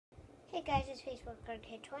Hey guys, it's Facebook Card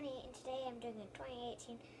Kid 20, and today I'm doing a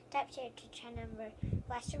 2018 Type Character Channel number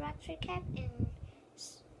Blaster Box recap and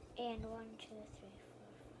 1, 2, 3,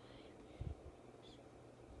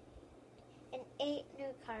 4, 5, and 8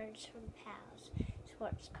 new cards from Pals,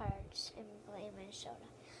 sports cards in Blaine, Minnesota.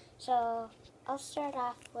 So I'll start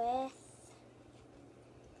off with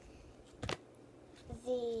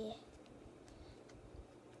the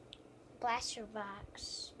Blaster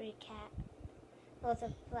Box recap. Well,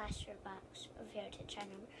 the Blaster Box of Heritage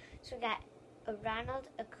Channel. So we got a Ronald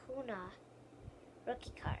Acuna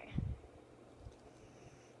rookie card.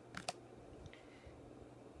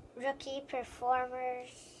 Rookie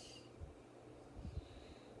Performers,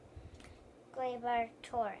 Gleyber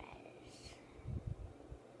Torres.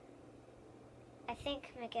 I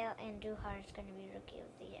think Miguel Andujar is going to be Rookie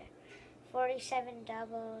of the Year. 47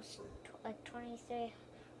 doubles, like 23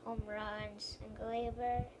 home runs, and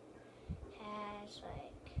Gleyber has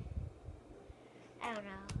I don't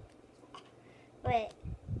know, but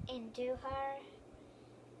Andujar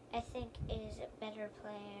I think is a better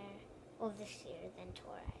player, this year than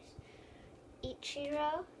Torres.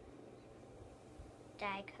 Ichiro,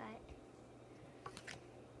 die cut.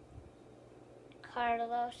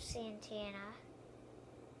 Carlos Santana,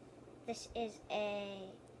 this is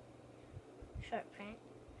a short print.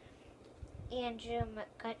 Andrew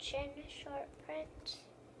McCutchen, short print.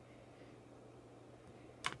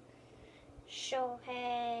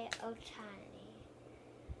 Shohei Ohtani.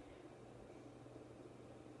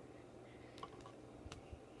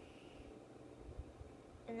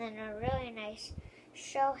 And then a really nice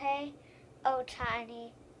Shohei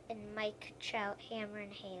Ohtani and Mike Trout Hammer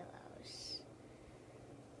and Halos.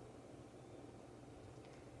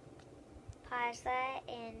 Pause that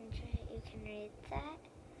and you can read that.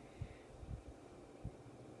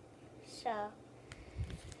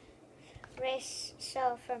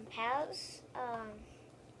 So from Pals,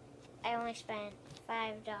 I only spent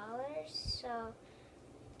 $5,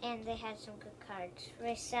 and they had some good cards.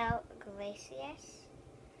 Raisel Iglesias,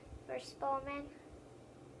 first Bowman.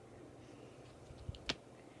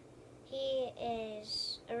 He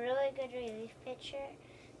is a really good relief pitcher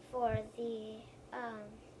for the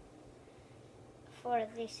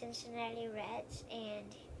Cincinnati Reds,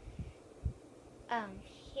 and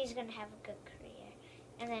he's gonna have a good career.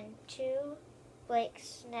 And then 2 Blake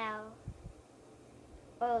Snell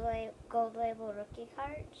gold label rookie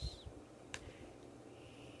cards.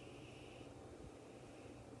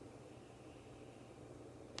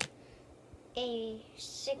 A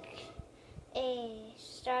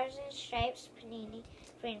Stars and Stripes Panini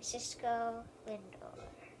Francisco Lindor.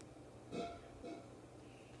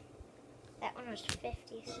 That one was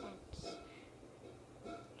 50 cents.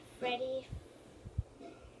 Freddie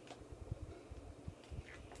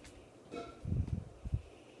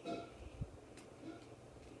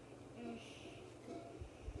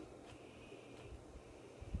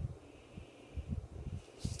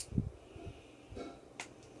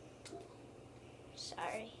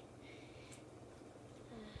Sorry.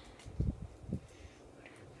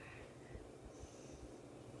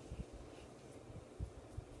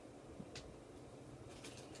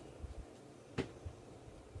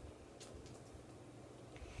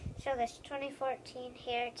 So this 2014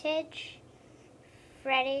 Heritage,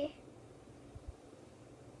 Freddie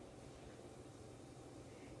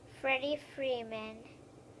Freeman,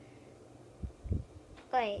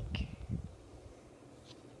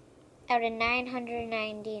 out of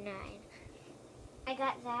 999. I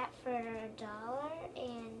got that for $1,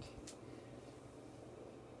 and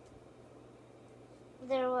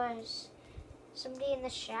there was somebody in the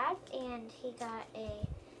shop, and he got a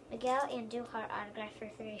Miguel Andujar autograph for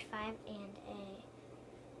 $35 and a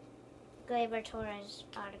Gleyber Torres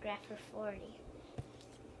autograph for $40.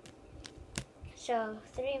 So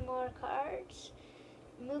 3 more cards.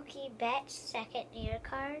 Mookie Betts, second year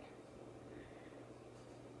card.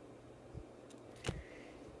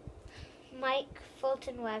 Mike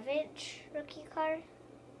Fulton-Wevich, rookie card.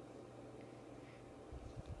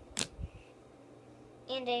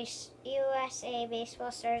 And a USA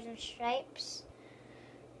Baseball Stars and Stripes,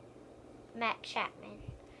 Matt Chapman.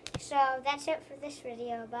 So that's it for this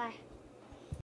video. Bye.